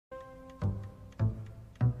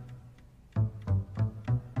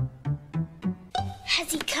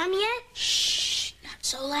Has he come yet? Shh, not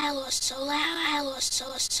so loud, so loud,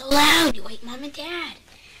 so loud. You wake Mom and Dad.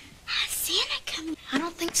 Has Santa come? I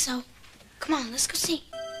don't think so. Come on, let's go see.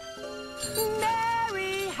 Go back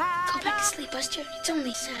to sleep, Buster. It's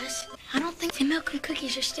only Sass. I don't think the milk and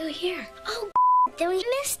cookies are still here. Oh, then we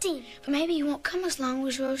missed him. But maybe he won't come as long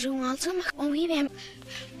as Rosie wants him. Oh, he I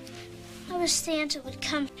wish Santa would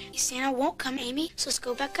come. Santa won't come, Amy. So let's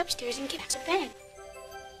go back upstairs and get to bed.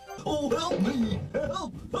 Oh, help me!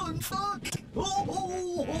 Help! I'm stuck!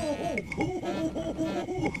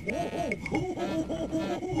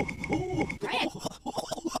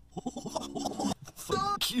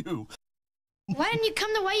 Fuck you! Why didn't you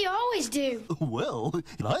come the way you always do? Well,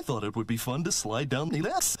 I thought it would be fun to slide down the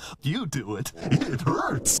ass. You do it. It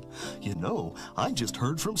hurts. You know, I just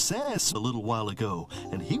heard from Sass a little while ago,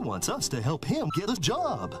 and he wants us to help him get a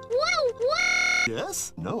job. Whoa, what?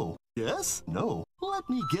 Yes? No. Yes? No. Let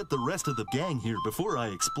me get the rest of the gang here before I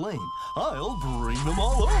explain. I'll bring them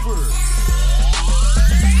all over.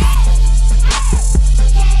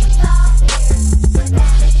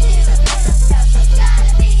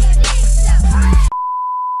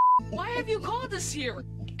 Why have you called us here?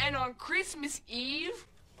 And on Christmas Eve?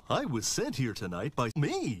 I was sent here tonight by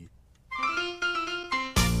me.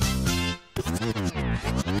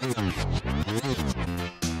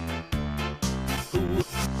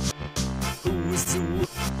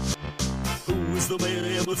 Who's the man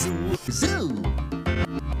in the zoo? Zoo!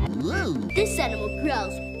 Woo! This animal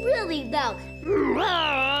growls really loud.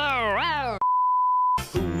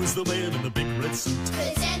 Who's the man in the big red suit?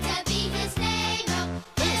 Could Santa be his name?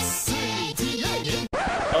 S-A-T-A.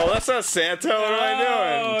 Oh, that's not Santa. What am I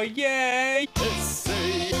doing? Oh, yay!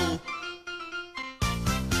 S-A-O.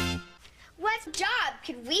 What job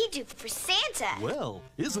could we do for Santa? Well,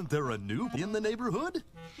 isn't there a noob in the neighborhood?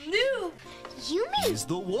 New. You mean? He's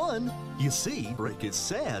the one. You see, Rick is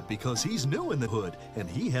sad because he's new in the hood, and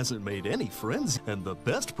he hasn't made any friends, and the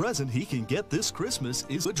best present he can get this Christmas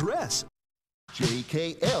is a dress.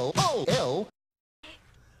 J-K-L-O-L.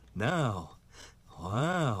 Now,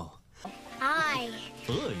 wow. Hi.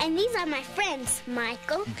 Hi. And these are my friends,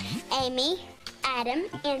 Michael, Amy, Adam,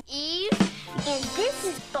 and Eve. And this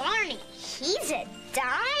is Barney. He's a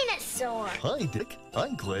dinosaur. Hi, Dick.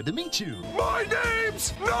 I'm glad to meet you. My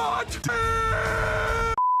name's not...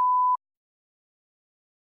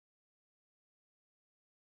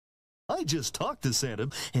 I just talked to Santa,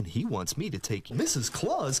 and he wants me to take Mrs.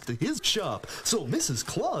 Claus to his shop so Mrs.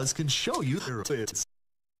 Claus can show you their fits.